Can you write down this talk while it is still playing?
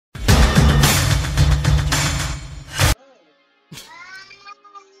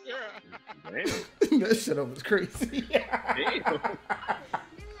Damn. That shit up was crazy. Damn.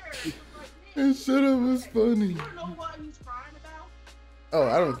 That shit up was funny. You don't know what he's crying about? Oh,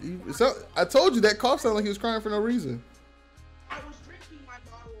 I don't. So, I told you that cough sounded like he was crying for no reason. I was drinking my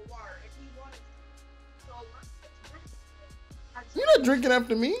bottle of water and he wanted to. So let's drink it. You're not drinking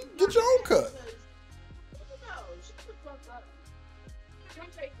after me. Get your own cup. No, shut the fuck up.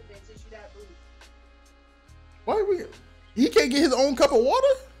 Don't take the bitch since you that booty. Why are we? He can't get his own cup of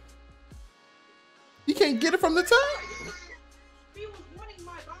water. He can't get it from the top. He was wanting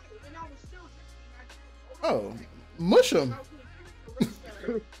my bottle and I was still drinking my Oh, mush him.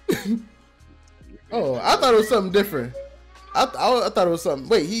 Oh, I thought it was something different. I thought it was something.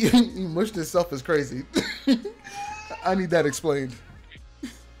 Wait, he mushed himself is crazy. I need that explained.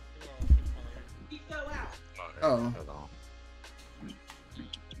 He fell out. Oh.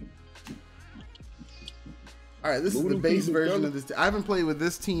 All right, this is the base version of this. I haven't played with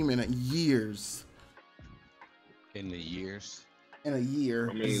this team in years. In the years? In a year.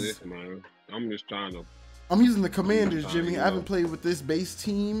 I mean, listen, man. I'm just trying to. I'm using the Commanders, Jimmy. I haven't played with this base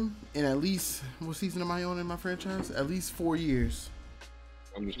team in at least, what season am I on in my franchise? At least 4 years.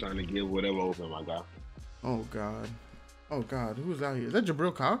 I'm just trying to get whatever open, my guy. Oh, God. Oh, God. Who's out here? Is that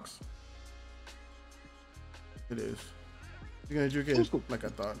Jabril Cox? It is. You're going to juke it like I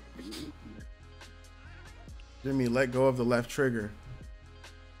thought. Jimmy, let go of the left trigger.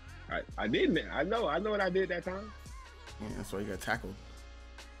 I didn't. I know what I did that time. Yeah, that's why you got tackled.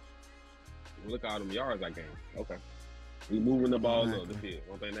 Look at all them yards I gained. Okay. We moving the ball up. That's it.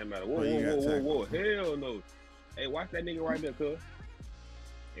 One thing that matter. Whoa. Hell no. Hey, watch that nigga right there, cuz.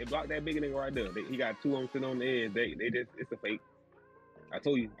 Hey, block that big nigga right there. He got two on sitting on the edge. They just, it's a fake. I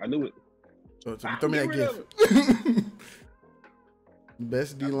told you. I knew it. So throw me that gift.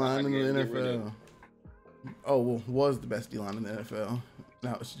 Best D-line in the NFL. Oh, well, was the best D-line in the NFL.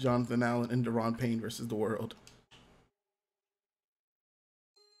 Now it's Jonathan Allen and Deron Payne versus the world.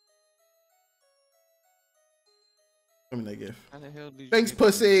 Show me that gift. How the hell did you Thanks,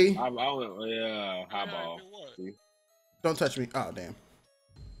 pussy. I don't know. Yeah, high ball. See? Don't touch me. Oh, damn.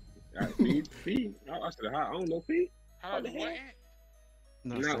 Fee. I said, I don't know, Fee. What the hell?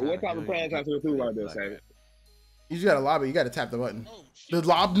 Now, what type of pass I should do right there, Savage? You just got to lob it. You got to tap the button. Oh, The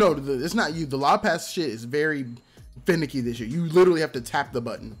lob, no, it's not you. The lob pass shit is very finicky this year. You literally have to tap the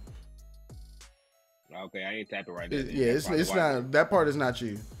button. Okay, I ain't tapping right there. Yeah, it's not. That part is not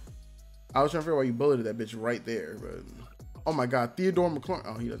you. I was trying to figure out why you bulleted that bitch right there, but oh my god, Theodore McLaurin.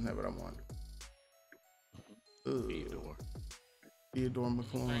 Oh, he doesn't have what I want. Theodore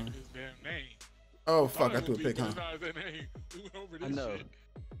McLaurin. Oh fuck, I threw a pick, huh? I know.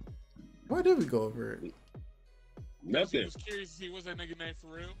 Why did we go over it? Nothing. I was curious to see what's that nigga name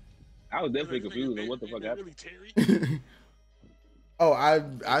for real. I was definitely confused on what the fuck happened. Really Terry? Oh,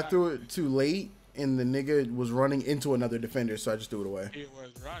 I threw it too late, and the nigga was running into another defender, so I just threw it away. It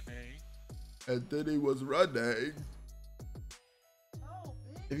was Rodney. And then he was running.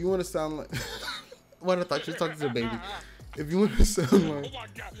 If you want to sound like, what I thought you were talking to the baby. If you want to sound like, Oh my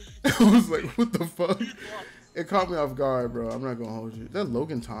god. I was like, what the fuck? It caught me off guard, bro. I'm not gonna hold you. Is that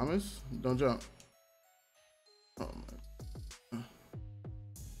Logan Thomas? Don't jump. Oh my.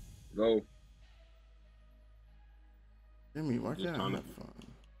 Go. Jimmy, why can't I have fun?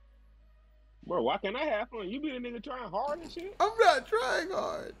 Bro, why can't I have fun? You be the nigga trying hard and shit? I'm not trying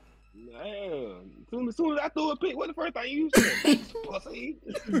hard. Yeah. As soon as I threw a pick, what the first thing you said? Pussy.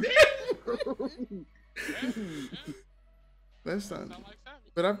 That's not.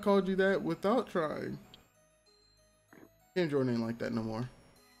 But I've called you that without trying. Can't draw a name like that no more.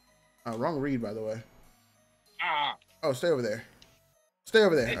 Wrong read, by the way. Ah. Oh, stay over there. Stay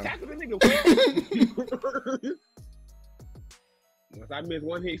over there. Hey, Huh? tackle the nigga. Once I miss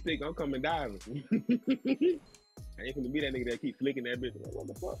one hit stick, I'm coming diving. I ain't gonna be that nigga that keep flicking that bitch. What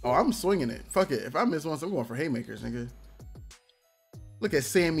the fuck? Oh, I'm swinging it. Fuck it. If I miss once, I'm going for haymakers, nigga. Look at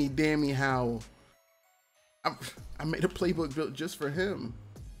Sammy Dammy Howell. I made a playbook built just for him.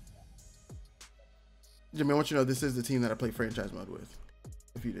 Jimmy, I want you to know this is the team that I play franchise mode with.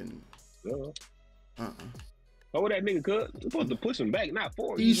 If you didn't. Oh, that nigga cut. You're supposed to push him back, not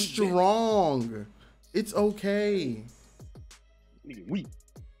forward. He's strong. It's okay. Nigga weak.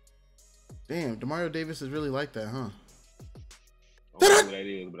 Damn, Demario Davis is really like that, huh? I don't know what that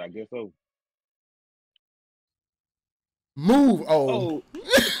is, but I guess so. Move. Oh.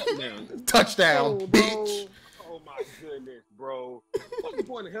 Touchdown, bro. bitch. Oh my goodness, bro. What's the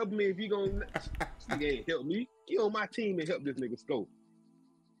point of helping me if you gonna you ain't help me? You on my team and help this nigga score.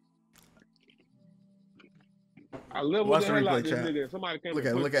 I love Watch the the hell out replay, of this chat. nigga. Somebody came Look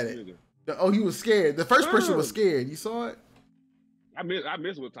and at it. punched Look at this it. nigga. Oh, he was scared. The first person was scared. You saw it? I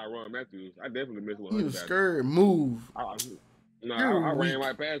miss with Tyrann Matthews. I definitely miss with You Hunter Badger. scared. Move. I You're ran weak.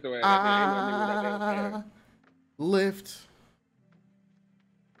 right past her. That man ain't nothing with that damn pass. Lift.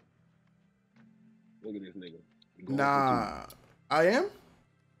 Look at this nigga. Nah. I am?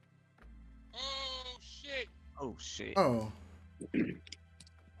 Oh shit. Oh shit. Oh. Oh,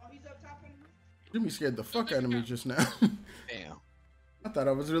 he's up top in the Jimmy scared the fuck out of me just now. Damn. I thought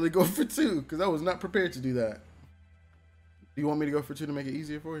I was really going for 2 because I was not prepared to do that. Do you want me to go for 2 to make it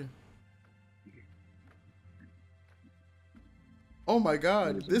easier for you? Oh my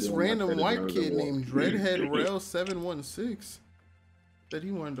god, this random white kid named Redhead Rail 716 said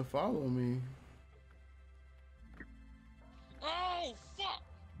he wanted to follow me. Oh fuck.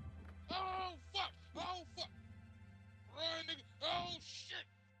 Oh fuck. Oh fuck. Run, nigga. Oh shit.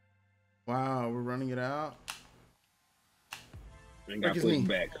 Wow, we're running it out. Ain't got Break his knee. pushed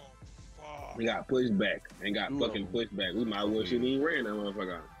back. Oh fuck. We got pushed back. Ain't got fucking pushed back. We might as well shouldn't even ran that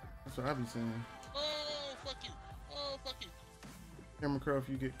motherfucker. That's what I be saying. Oh fuck you. Oh fuck you. Camera Crow, if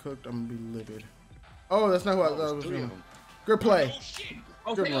you get cooked, I'm gonna be livid. Oh, that's not who I thought I was Three of doing. them. Good play. Oh shit.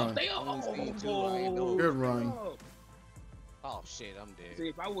 Good run. Good run. Oh shit, I'm dead. See,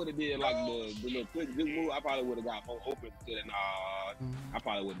 if I would have did like the little quick good move, I probably would have got more open to the I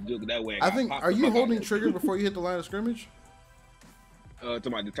probably would have juked that way. I think, are you holding trigger before you hit the line of scrimmage? To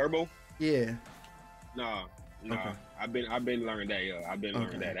my the turbo? Yeah. Nah. Okay. I've been learning that, yeah. I've been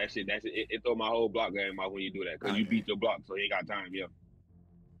learning that. That shit, it throw my whole block game out when you do that. Cause you beat your block, so you ain't got time, yeah.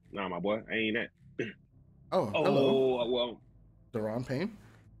 Nah, my boy, I ain't that. Oh, hello. Well. Deron Payne,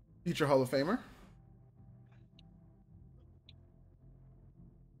 future Hall of Famer.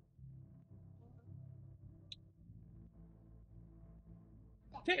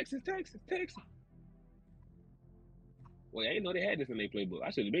 Texas. Well, I didn't know they had this in their playbook. I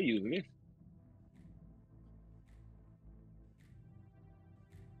should have been using this.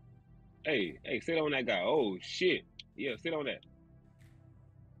 Hey, sit on that guy. Oh shit. Yeah, sit on that.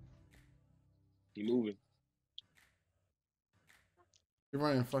 He moving. You're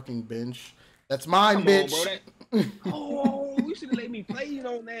running fucking bench. That's mine, Come bitch. on, bro. Oh, you should have let me play it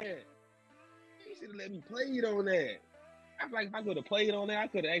on that. You should have let me play it on that. I feel like if I could have played on that, I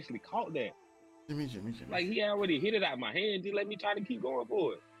could have actually caught that. Jimmy. Like he already hit it out my hand. Just let me try to keep going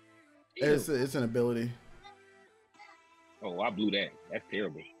for it. It's an ability. Oh, I blew that. That's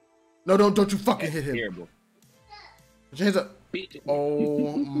terrible. No, don't you fucking hit him. Terrible. Put your hands up. Bitch.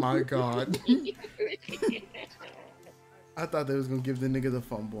 Oh my god. I thought they was gonna give the nigga the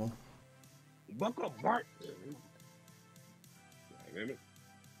fumble. Buck up, Bart.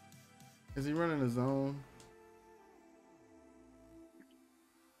 Is he running a zone?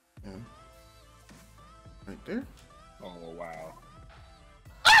 Yeah. Right there. Oh wow.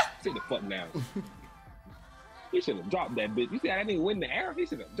 Sit the fuck down. He should have dropped that bitch. You see how that nigga went in the air? He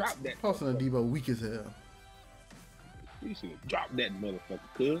should have dropped that. Paulson and Debo weak as hell. He should have dropped that motherfucker,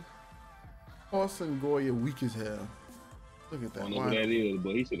 cuz. Paulson Goya weak as hell. Look at that. I don't know who that is,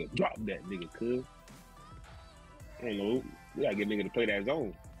 but he should have dropped that nigga, cuz. I don't know. We gotta get nigga to play that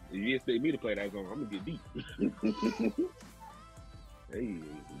zone. If you expect me to play that zone, I'm gonna get deep. Hey,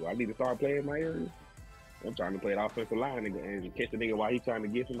 do I need to start playing my area? I'm trying to play the offensive line and catch the nigga while he's trying to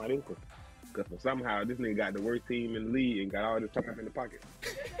get somebody open. Because somehow this nigga got the worst team in the league and got all this time in the pocket.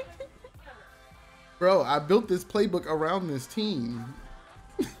 Bro, I built this playbook around this team.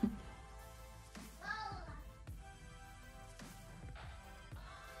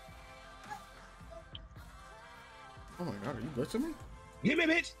 Oh my god, are you blitzing me? Give me,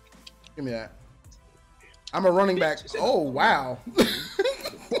 bitch! Give me that. I'm a running back. Oh, wow.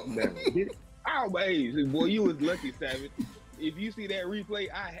 Oh, baby. Boy, you was lucky, Savage. If you see that replay,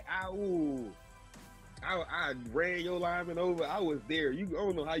 I ran your lineman over. I was there. I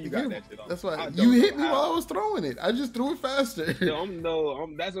don't know how you got that shit off. That's why you hit me while I was throwing it. I just threw it faster.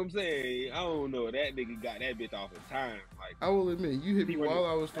 That's what I'm saying. I don't know. That nigga got that bitch off in time. Like, I will admit, you hit me while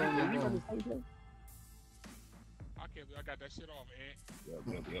I was throwing it. I got that shit off, man.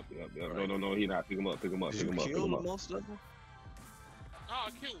 Yep. No. He not. Pick him up. Killed most of them? Oh, I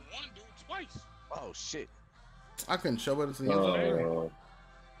killed one dude twice. Oh shit. I couldn't show it until the end of the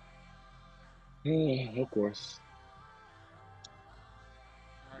game. Yeah, of course.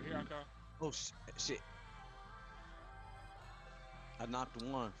 All right, here I go. Oh shit. I knocked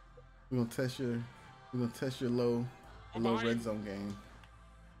one. We're gonna test your low red zone game.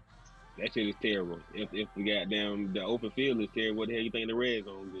 That shit is terrible. If the goddamn the open field is terrible, what the hell you think the red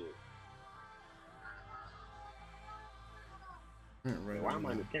zone good? Right, why am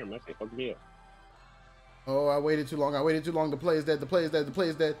I in the camera? That shit fucking me up. Oh, I waited too long. The play is dead. The play is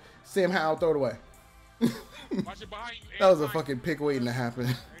dead. Sam Howell, throw it away. Watch it behind you. That was a fucking pick waiting to happen.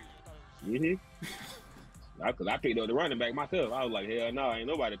 Mm-hmm. Because I picked up the running back myself. I was like, hell no, ain't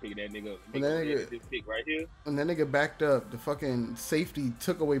nobody pick that nigga up. This pick right here. When that nigga backed up, the fucking safety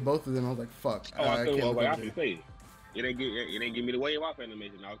took away both of them. I was like, fuck. Oh, I can say it. It ain't give me the wave off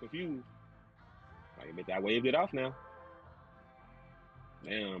animation. I was confused. Like, bitch, I waved it off now.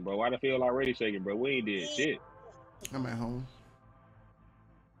 Damn, bro, why the field already shaking, bro? We ain't did shit. I'm at home.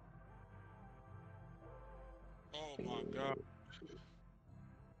 Oh my god.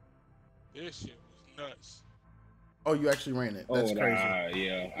 This shit was nuts. Oh, you actually ran it. That's crazy.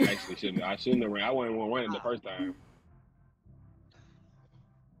 Yeah, I actually shouldn't. I shouldn't have ran. I wasn't going to run it the first time.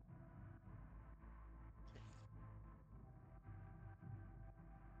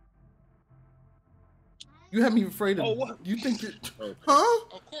 You had me afraid of. Oh, what? You think you're. Okay. Huh?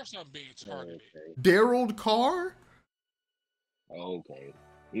 Of course I'm being targeted. Okay. Daryl Carr? Okay.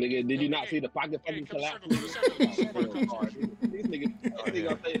 Nigga, did you not see the pocket fucking collapse? This nigga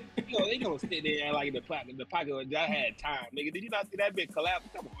say, they gonna sit there and like the pocket I had time. Nigga, did you not see that bitch collapse?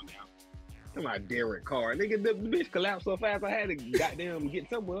 Come on now. Come on, Derek Carr. Nigga, the bitch collapsed so fast I had to goddamn get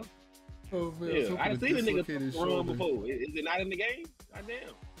somewhere. Oh, man, Yeah, I done seen the nigga run before. Is it not in the game?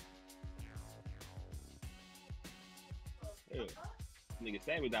 Goddamn. Yeah. Nigga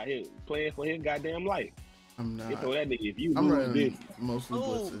Savage out here playing for his goddamn life. I'm not. Throw that nigga if you I'm lose running this. mostly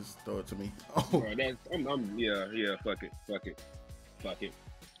blitzes. Throw it to me. Oh, Bro, yeah. Fuck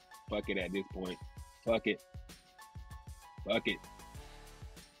it at this point. Fuck it.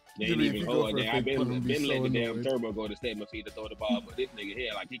 They ain't even hold it. I've been letting the damn turbo go to set my feet to throw the ball, but this nigga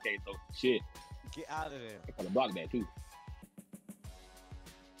here like he can't throw shit. Get out of there. I gotta block that too.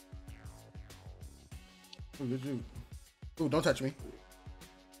 oh, good you. Ooh, don't touch me.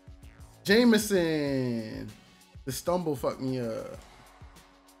 Jameson. The stumble fucked me up.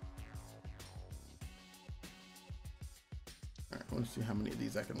 Alright, let's see how many of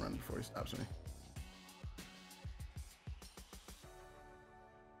these I can run before he stops me.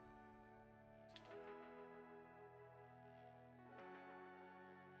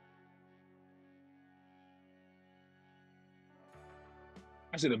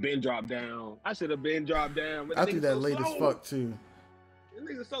 I should have been dropped down. But I threw that late as fuck too. This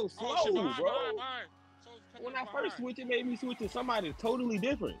nigga's so slow, Oh, shit, bro. behind. So When I first switched, it made me switch to somebody totally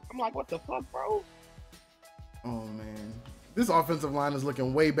different. I'm like, what the fuck, bro? Oh man, this offensive line is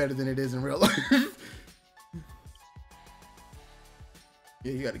looking way better than it is in real life.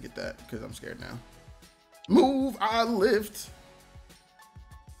 Yeah, you got to get that because I'm scared now. Move, I lift.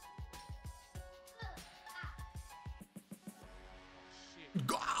 Shit.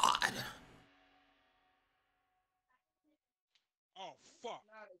 God. Oh fuck.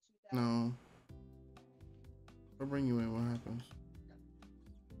 No. I'll bring you in. What happens?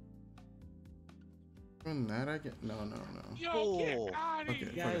 From that I get no. Yo, get out of Okay.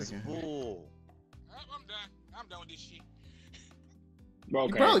 here. Guys, bull. I'm done with this shit. Bro,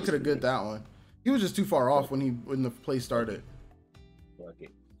 He probably could have good that one. He was just too far off when the play started. Fuck it.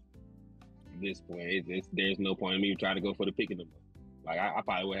 At this point, there's no point in me trying to go for the pick in the Like I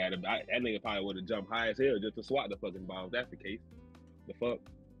probably would have that nigga probably would have jumped high as hell just to swat the fucking ball. If that's the case, the fuck,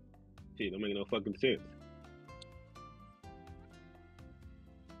 shit, don't make no fucking sense.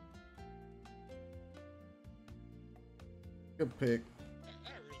 Good pick.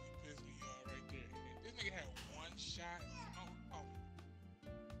 That really pissed me off right there. This nigga had one shot. Oh.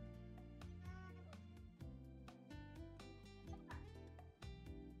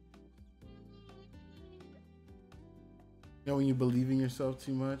 You know when you believe in yourself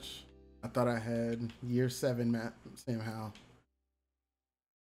too much? I thought I had year 7 Matt Sam Howell.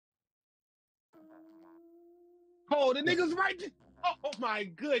 Oh, the nigga's right there. Oh my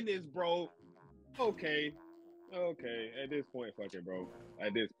goodness, bro. Okay. At this point, fuck it, bro.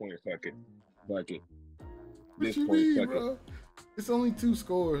 At this point, fuck it. What you mean, bro? It's only 2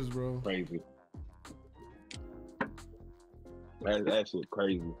 scores, bro. Crazy. That shit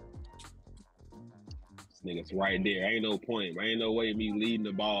crazy. This nigga's right there. Ain't no point. Ain't no way me leading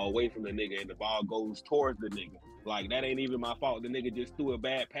the ball away from the nigga and the ball goes towards the nigga. Like, that ain't even my fault. The nigga just threw a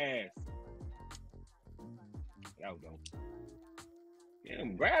bad pass. That was go.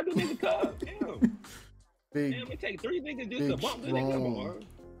 Damn, grab the nigga cup. Damn. Damn, it take 3 niggas just to bump the nigga. Come on.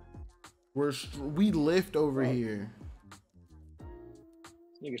 We lift over here.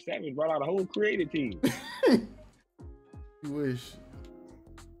 Nigga Savage brought out a whole creative team. You wish.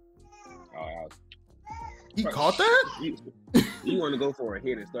 Oh, he caught that? You want to go for a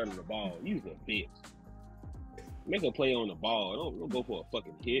hit instead of the ball. You's a bitch. Make a play on the ball. Don't go for a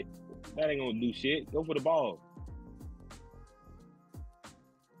fucking hit. That ain't gonna do shit. Go for the ball.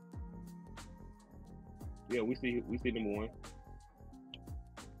 Yeah, we see number 1.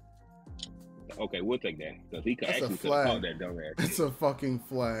 Okay, we'll take that because he could That's actually a flag. caught that dumb ass. It's a fucking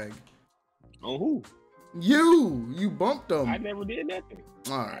flag. On who? You bumped him. I never did nothing.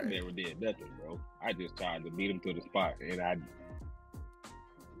 All right. I never did nothing, bro. I just tried to beat him to the spot, and I.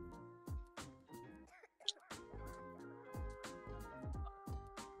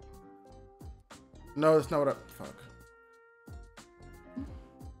 No, that's not what I. Fuck.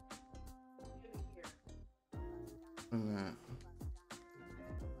 And that.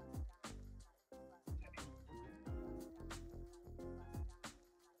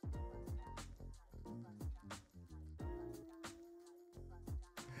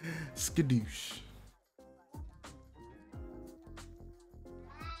 Skadoosh.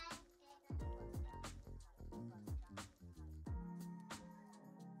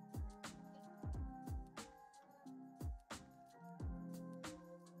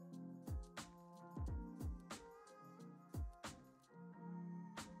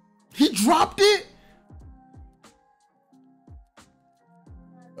 He dropped it?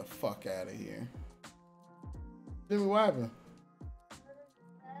 The fuck out of here. Jimmy, what happened?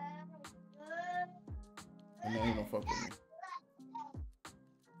 And then he don't fuck with me.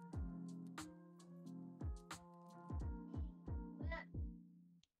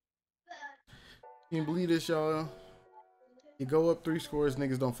 Can you believe this, y'all? You go up 3 scores,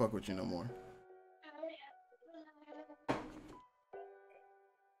 niggas don't fuck with you no more.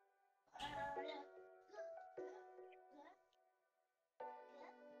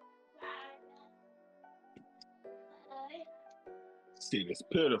 Shit is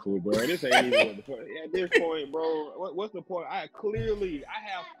pitiful, bro. This ain't even what the point. At this point, bro, what's the point? I have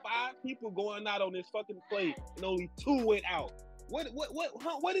 5 people going out on this fucking play, and only 2 went out. What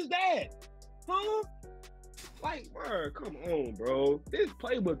is that? Huh? Like, bro, come on, bro. This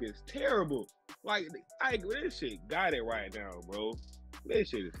playbook is terrible. Like, this shit got it right now, bro. This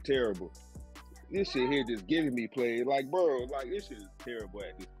shit is terrible. This shit here just giving me plays. Like, bro, like, this shit is terrible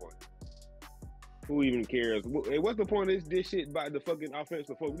at this point. Who even cares? Hey, what's the point of this shit about the fucking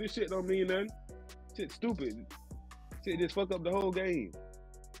offensive focus? This shit don't mean nothing. Shit stupid. Shit just fuck up the whole game.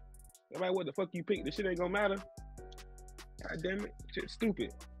 No matter what the fuck you pick, this shit ain't gonna matter. God damn it. Shit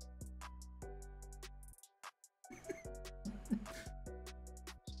stupid.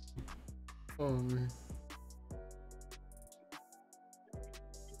 Oh, man.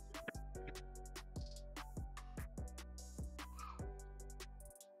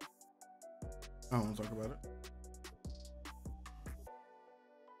 I don't want to talk about it.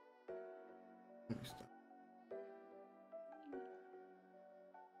 Let me stop.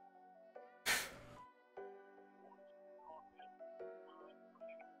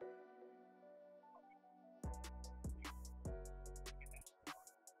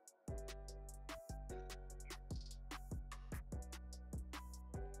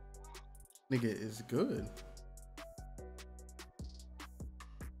 Nigga is good.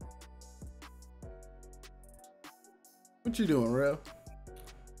 What you doing, Rev?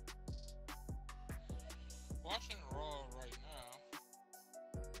 Watching Raw right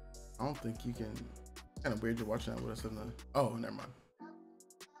now. I don't think you can. Kind of weird you're watching that with us in the. Oh, never mind.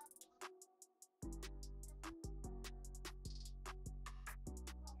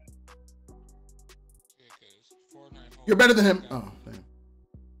 Yeah, 'cause Fortnite You're better than him. Oh, damn.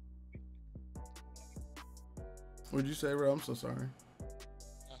 What'd you say, Rev? I'm so sorry. I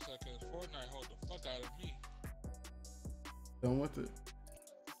said, 'cause Fortnite hold the fuck out of me. Done with it.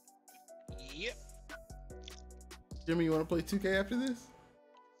 Yep. Jimmy, you want to play 2K after this?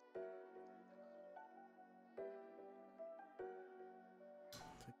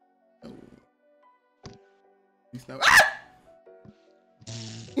 Oh. He's now. Ah!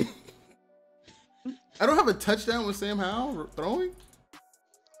 I don't have a touchdown with Sam Howell throwing.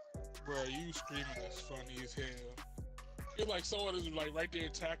 Bro, you screaming is funny as hell. You're like someone is like right there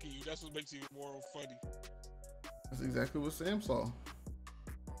attacking you. That's what makes it more funny. That's exactly what Sam saw.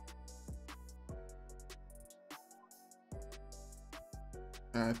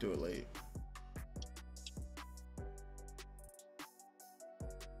 I do it late.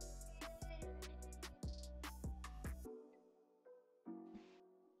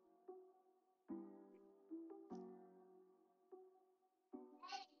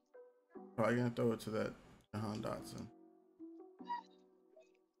 Probably gonna throw it to that Jahan Dotson.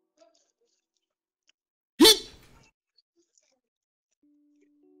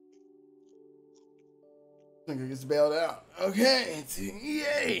 Nigga gets bailed out. Okay,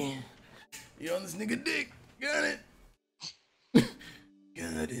 yay! You on this nigga dick? Got it.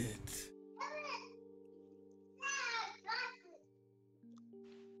 Got it.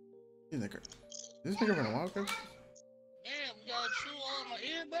 Nigga. This nigga from the Wild Card? Damn, you got a chew on my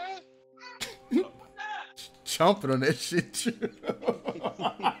ear, bro? Chomping on that shit.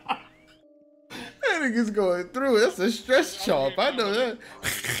 That nigga's going through. That's a stress chomp. I know that.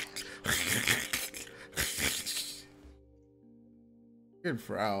 Good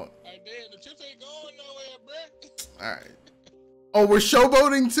for out. Like, damn, the chips ain't going nowhere, bro. All right. Oh, we're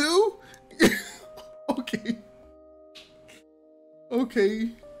showboating too? Okay.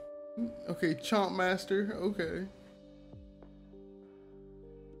 Okay. Okay, Chomp Master. Okay.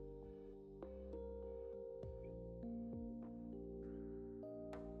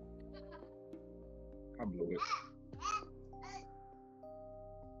 I blew it.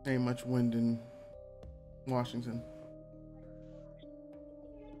 Ain't much wind in Washington.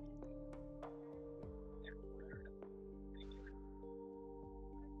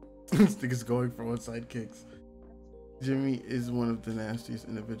 This nigga's going for one side kicks. Jimmy is one of the nastiest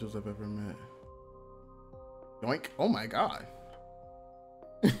individuals I've ever met. Yoink. Oh my god.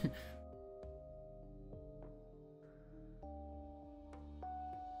 That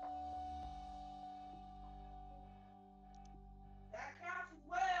counts as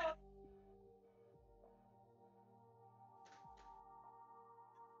well.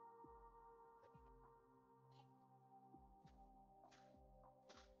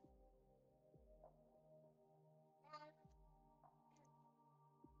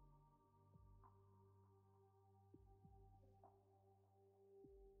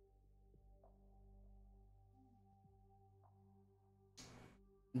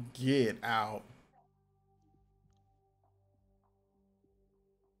 Get out.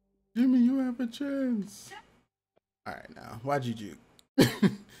 Jimmy, you have a chance. All right, now. Why'd you juke?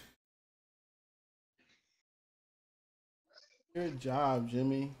 Good job,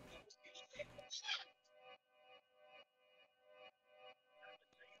 Jimmy.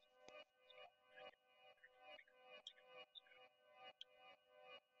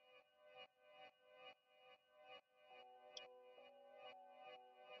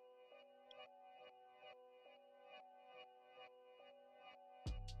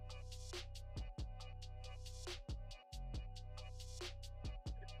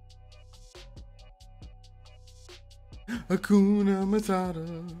 Hakuna Matata.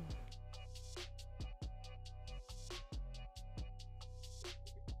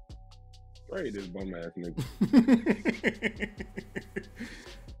 Right, this bum ass nigga.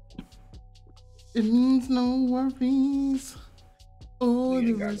 It means no worries. Oh,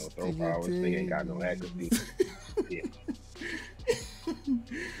 He the ain't got no rest throw of your powers. He ain't got no days. accuracy. Yeah.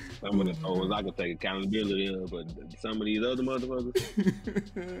 Some of the throwers I can take accountability of, but some of these other motherfuckers,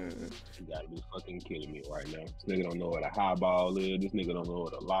 you gotta be fucking kidding me right now. This nigga don't know what a high ball is. This nigga don't know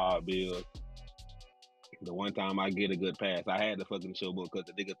what a lob is. The one time I get a good pass, I had to fucking showboat because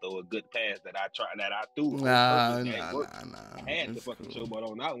the nigga throw a good pass that I threw. Nah. I had to That's fucking cool.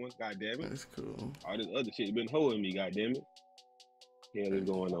 showboat on that one. God damn it. That's cool. All this other shit been holding me. God damn it. Hell is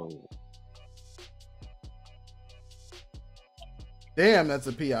going on. Damn, that's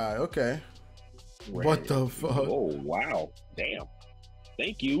a PI. Okay. What the fuck? Oh wow. Damn.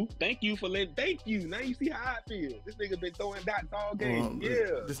 Thank you for letting. Thank you. Now you see how I feel. This nigga been throwing dots all game.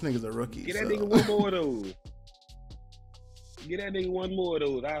 Well, this nigga's a rookie. Get that so. nigga one more of those. Get that nigga one more of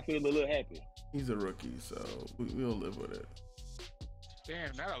those. I feel a little happy. He's a rookie, so we'll live with it.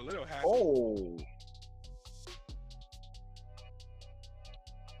 Damn, not a little happy. Oh.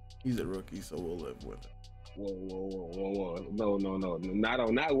 He's a rookie, so we'll live with it. Whoa. No. Not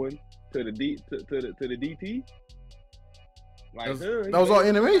on that one. To the DT. Like that was all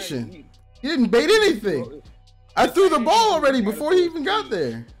animation. He didn't bait anything. I threw the ball already before he even got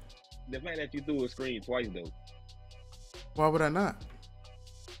there. The fact that you threw a screen twice though. Why would I not?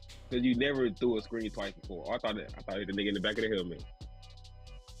 Because you never threw a screen twice before. I thought it was the nigga in the back of the helmet.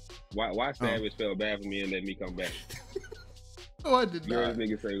 Why Savage felt bad for me and let me come back? Oh, I did You heard not. the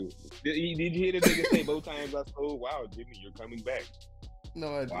nigga say. Did you hear the nigga say both times I told? Wow, Jimmy, you're coming back.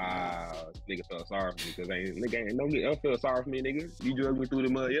 No, I did not. Wow, nigga felt sorry for me because don't feel sorry for me, nigga. You drugged me through the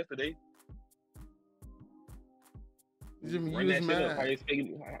mud yesterday. Jimmy, Run you that was shit mad. up.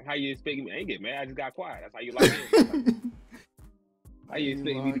 How you expecting me? I ain't get mad. I just got quiet. That's how you like it. How you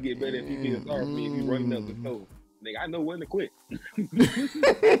expect me to get better if you feel sorry for me if you running up the stove? Nigga, I know when to quit.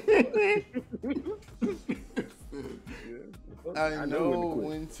 I know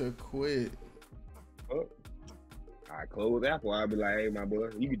when to quit. I close Apple. I'll be like, hey, my boy,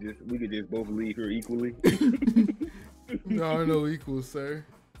 we could just both leave here equally. There are no equals, sir.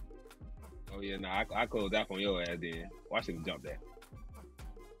 Oh yeah, nah, I closed Apple on your ass then. Watch him jump that.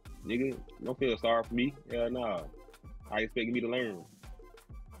 Nigga, don't feel sorry for me. Hell nah. How you expecting me to learn?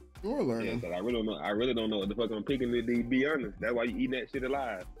 We're learning. Yeah, because I really don't know what the fuck I'm picking. To be honest, that's why you eating that shit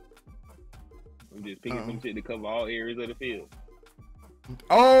alive. I'm just picking some shit to cover all areas of the field.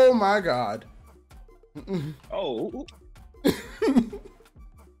 Oh my god. Oh.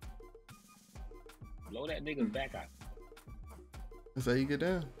 Blow that nigga's back out. That's how you get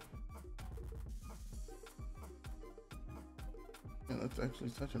down. Yeah, that's actually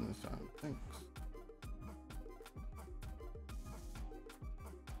touching this time. Thanks.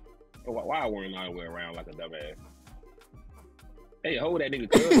 Oh, why I wearing all the way around like a dumbass? Hey, hold that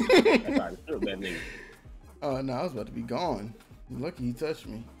nigga, cuz. That's how I strip that nigga. Oh no, I was about to be gone. Lucky he touched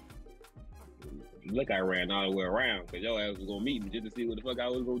me. Look, I ran all the way around because your ass was gonna meet me just to see what the fuck I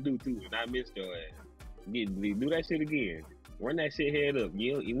was gonna do too, and I missed your ass. Do that shit again. Run that shit head up.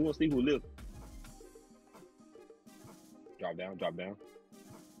 You won't see who lives. Drop down, drop down.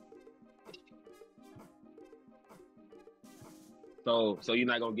 So you're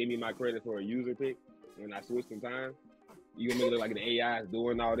not gonna give me my credit for a user pick when I switch some time? You gonna make it look like the AI is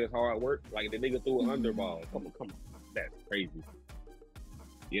doing all this hard work? Like the nigga threw an underball. Come on. That's crazy.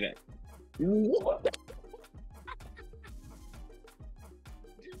 Get that. What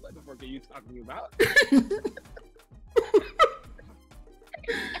the fuck are you talking about?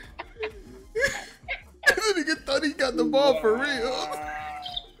 That nigga thought he got the ball for real.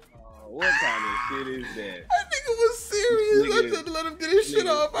 What kind of shit is that? That nigga was serious. I just let him get his shit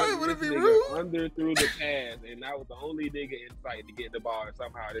off. I didn't want to be rude. Under threw the pass, and I was the only nigga in sight to get the ball, and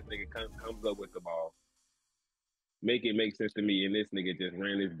somehow this nigga comes up with the ball. Make it make sense to me, and this nigga just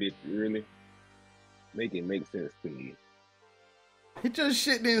ran this bitch, really? Make it make sense to me. Hit your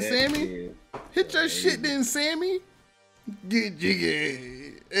shit then, Sammy. Hit your shit then, Sammy. Get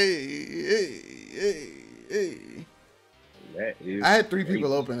jiggy. Hey. I had 3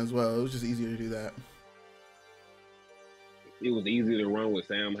 people open as well. It was just easier to do that. It was easy to run with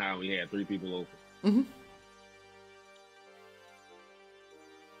Sam Howell when he had 3 people open. Mm-hmm.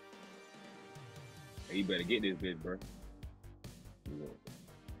 Hey, you better get this bitch, bro.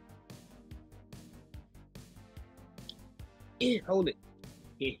 Hold it.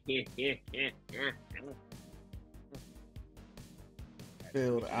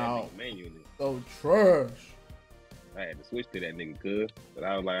 Filled out. Manually. So trash. I had to switch to that nigga, cuz. But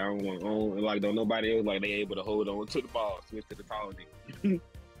I was like, I don't want on. Like, don't nobody else like they able to hold on to the ball. Switch to the tall nigga.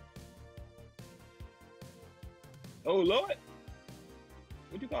 Oh Lord,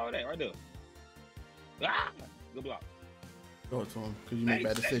 what you call that right there? Ah, good block. Go to him because you make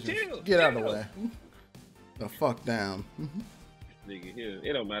bad decisions. Chill. Get out of the way. The fuck down. Nigga here,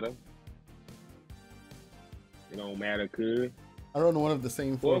 it don't matter. It don't matter, cuz. I run one of the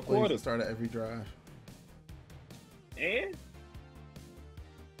same 4 plays quarter. to start at every drive. And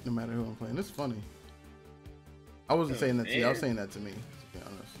No matter who I'm playing. It's funny. I wasn't saying that to you. I was saying that to me, to be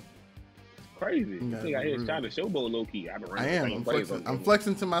honest. Crazy. You think I here trying to showboat low key. I am. I'm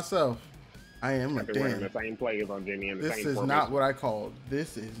flexing to myself. I am. I've been running the same plays on Jimmy and the This same is not what I called.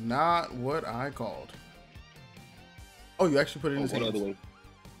 This is not what I called. Oh, you actually put it in his hands. Other way?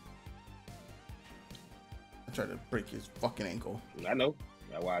 I tried to break his fucking ankle. I know.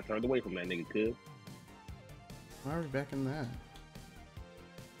 That's why I turned away from that nigga, cuz. Why are we back in that?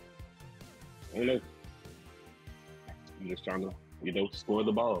 I don't know. I'm just trying to, score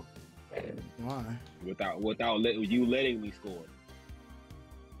the ball. Why? Without you letting me score.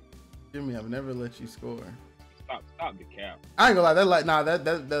 Jimmy, I've never let you score. Stop the cap. I ain't gonna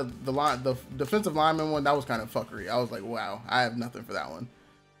lie. The defensive lineman one, that was kind of fuckery. I was like, wow, I have nothing for that one.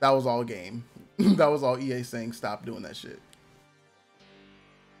 That was all game. That was all EA saying stop doing that shit.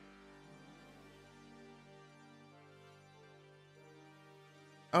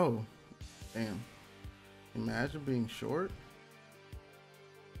 Oh, damn. Imagine being short.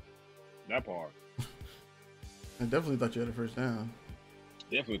 That part. I definitely thought you had a first down.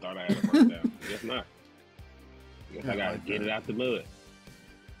 Definitely thought I had a first down. Guess not. Guess I gotta get it out the mud.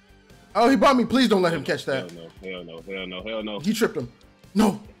 Oh, he bought me. Please don't let him catch that. Hell no. He tripped him.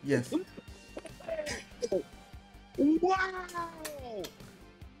 No. Yes. Wow.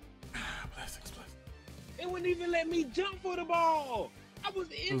 Plastics. It wouldn't even let me jump for the ball.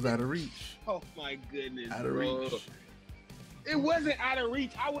 It was out of reach. Oh my goodness, Out of reach. It wasn't out of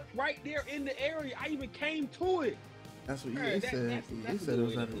reach. I was right there in the area. I even came to it. That's what EA said. He said it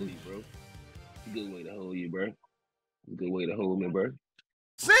was out of reach, bro. Good way to hold you, bro. Good way to hold me, bro.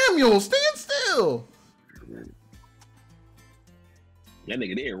 Samuel, stand still. That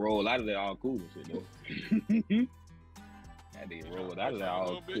nigga didn't roll out of there all cool and shit, though. That nigga rolled out of there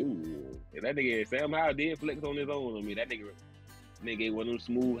all cool. And that nigga somehow did flex on his own on me. That nigga gave one of them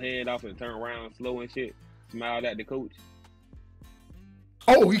smooth handoff and turn around slow and shit. Smiled at the coach.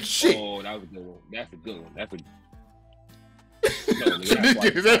 Oh shit! Oh, that was a good one. That's a good one. That's a.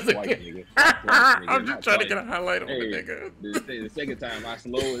 I'm just trying to get a highlight on the nigga. The second time I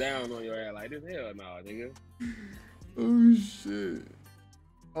slowed down on your ass like this. Hell no, nigga. Oh shit.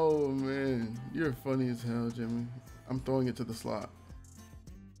 Oh man, you're funny as hell, Jimmy. I'm throwing it to the slot.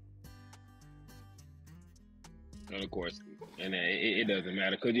 And of course, and it doesn't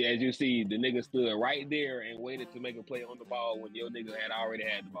matter because as you see, the nigga stood right there and waited to make a play on the ball when your nigga had already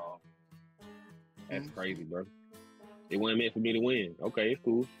had the ball. That's crazy, bro. It wasn't meant for me to win. Okay, it's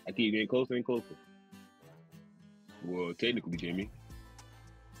cool. I keep getting closer and closer. Well, technically, Jimmy.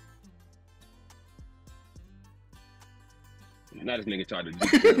 Now this nigga tried to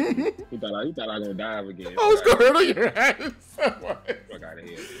he thought I was gonna dive again. I was gonna hurt on your ass. Fuck out of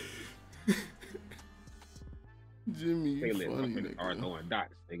here. Jimmy, you funny, nigga. Are throwing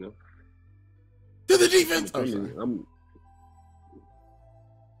dots, nigga. To the defense. I'm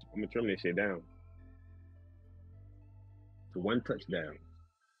gonna trim this shit down to one touchdown.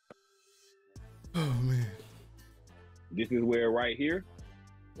 Oh man. This is where right here,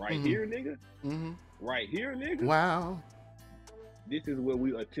 here, nigga. Right here, nigga. Wow. This is where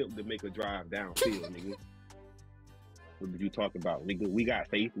we attempt to make a drive downfield, nigga. What did you talk about, nigga? We got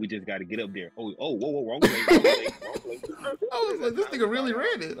faith. We just got to get up there. Oh, whoa, wrong play. I was like, this nigga really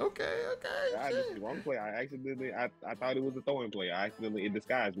ran it. Okay. Wrong play. I thought it was a throwing play. It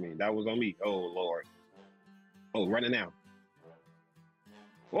disguised me. That was on me. Oh, Lord. Oh, running now.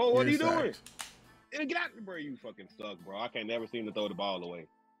 Whoa, what are you doing? Get out, bro. You fucking suck, bro. I can't never seem to throw the ball away.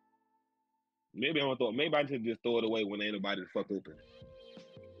 Maybe I should just throw it away when ain't nobody to fuck open.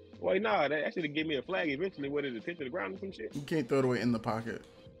 Wait, nah, that should have given me a flag eventually. What is it, pitch to the ground or some shit? You can't throw it away in the pocket.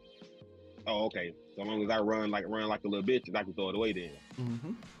 Oh, okay. So long as I run like a little bitch, I can throw it away then.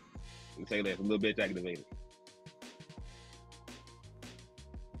 And say that a little bitch activated.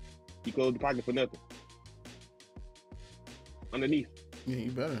 You close the pocket for nothing. Underneath. Yeah,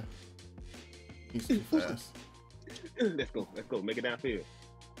 you better. He's too fast. Let's go. Make it downfield.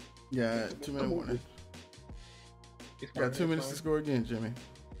 Yeah, 2 minute warning. Got 2 minutes to score again, Jimmy.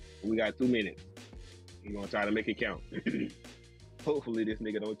 We got 2 minutes. We're gonna try to make it count. Hopefully this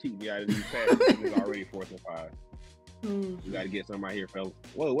nigga don't cheat me out of these passes. It's already 4th and 5. We gotta get something right here, fellas.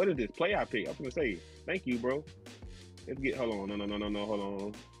 Whoa, what is this play I pick? I'm gonna say, thank you, bro. Let's get, hold on, no, hold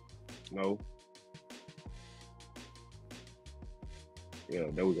on. No.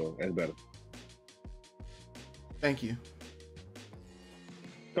 Yeah, there we go. That's better. Thank you.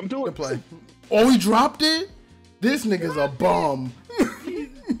 Come to it. Good play. Oh, he dropped it? This nigga's a bum.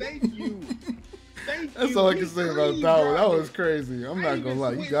 Thank you. That's all I can say about that one. That was crazy. I'm not gonna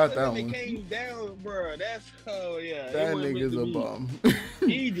lie. You got that one. Came down, bro. That's, oh yeah. That nigga's a bum.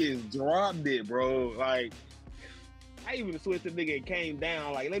 He just dropped it, bro. Like, I even switched the nigga and came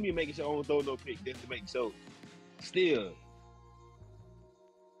down. Like, let me make sure I don't throw no pick just to make sure. Still.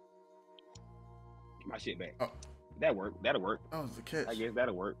 My shit back. Oh. That worked. That'll work. That was the catch. I guess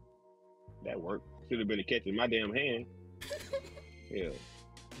that'll work. That worked. Should have been a catch in my damn hand. Yeah.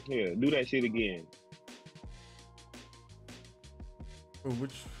 Do that shit again.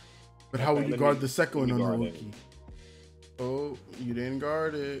 But how would you guard the second one on the rookie? Oh, you didn't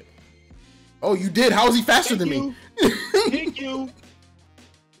guard it. Oh, you did. How is he faster than me? Thank you.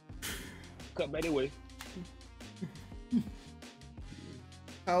 Cut back away.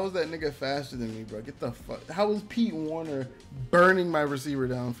 How is that nigga faster than me, bro? Get the fuck. How is Pete Warner burning my receiver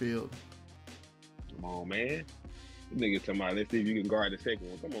downfield? Come on, man. This nigga talking about, let's see if you can guard the second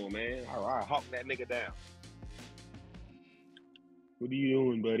one. Come on, man. All right, hawk that nigga down. What are you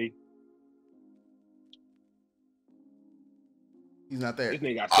doing, buddy? He's not there. This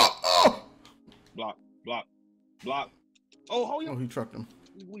nigga got stuck. Block. Oh, hold on. Oh, he trucked him.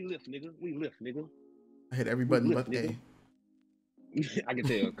 We lift, nigga. I hit every button but A. I can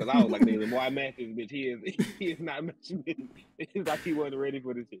tell, because I was like, the more I match this bitch, he is not matching it. It's like he wasn't ready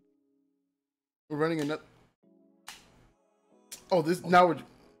for this shit. We're running another. Oh, this now we're.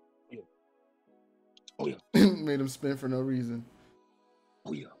 Yeah. Oh yeah. Made him spin for no reason.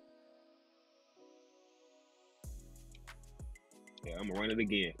 Oh yeah. Yeah, I'm gonna run it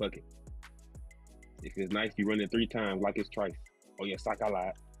again. Fuck it. If it's nice, you run it 3 times like it's trice. Oh yeah, sock, I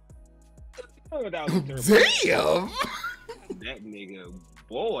lied. Oh, that was damn. That nigga,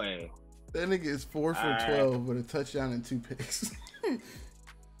 boy. That nigga is 4 for 12 with a touchdown and 2 picks.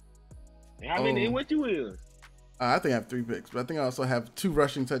 How many? What you is? I think I have 3 picks, but I think I also have 2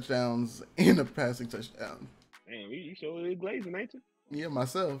 rushing touchdowns and a passing touchdown. Damn, you sure is glazing, ain't you? Yeah,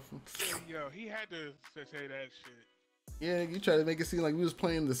 myself. Yo, he had to say that shit. Yeah, you try to make it seem like we was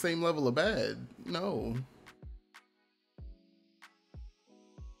playing the same level of bad. No.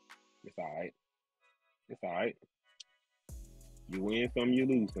 It's all right. It's all right. You win some, you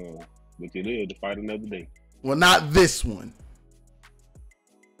lose some. But you live to fight another day. Well, not this one.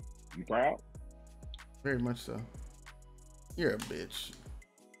 You proud? Very much so. You're a bitch.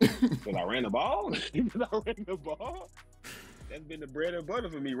 Because I ran the ball? Because I ran the ball? That's been the bread and butter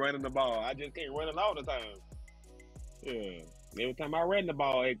for me, running the ball. I just can't run it all the time. Yeah. Every time I ran the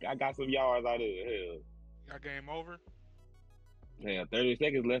ball, I got some yards out of it. Hell. Got game over? Yeah, 30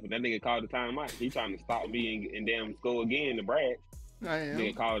 seconds left, and that nigga called the timeout. He trying to stop me and damn score again to brag. I am.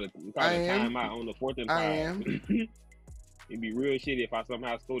 Nigga called the timeout on the 4th and 5. I am. It'd be real shitty if I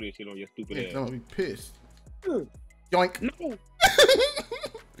somehow score this shit on your stupid ass. I'm gonna be pissed. Yoink. No.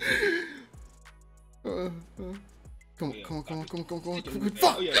 Come on. Fuck.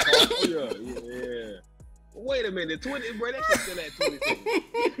 Fuck. Yeah. Wait a minute, 20, bro. That shit still at 20 seconds.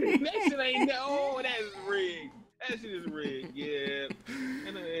 That shit ain't that. Oh, that's rigged. That shit is rigged. Yeah.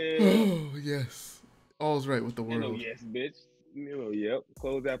 Oh yes. All's right with the world. You know, yes, bitch. You know, yep.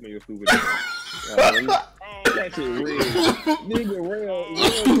 Close out on your stupid ass. That shit rigged. Nigga, real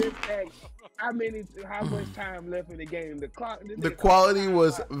fact. How much time left in the game? The clock. The quality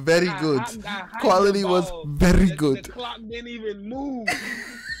was very good. Quality was very good. The clock didn't even move.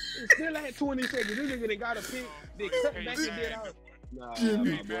 It's still at 20 seconds. This nigga they got a pick. They cut back and did out. Nah,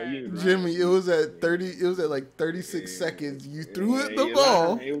 Jimmy, it was at 30. It was at like 36 seconds. You threw it the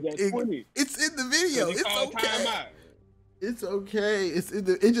ball. It was at 20. It's in the video. It's okay. It's okay.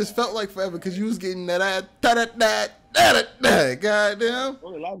 It just felt like forever because you was getting that. Goddamn.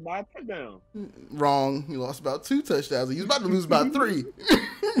 Only lost by a touchdown. Wrong. You lost about 2 touchdowns. You was about to lose by 3.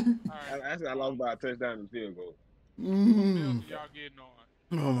 Actually, I lost by a touchdown and field goal. Mm. Y'all getting on.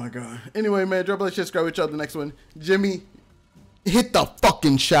 Oh my god. Anyway, man, drop a like, share, subscribe with y'all the next one. Jimmy, hit the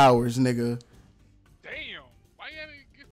fucking showers, nigga.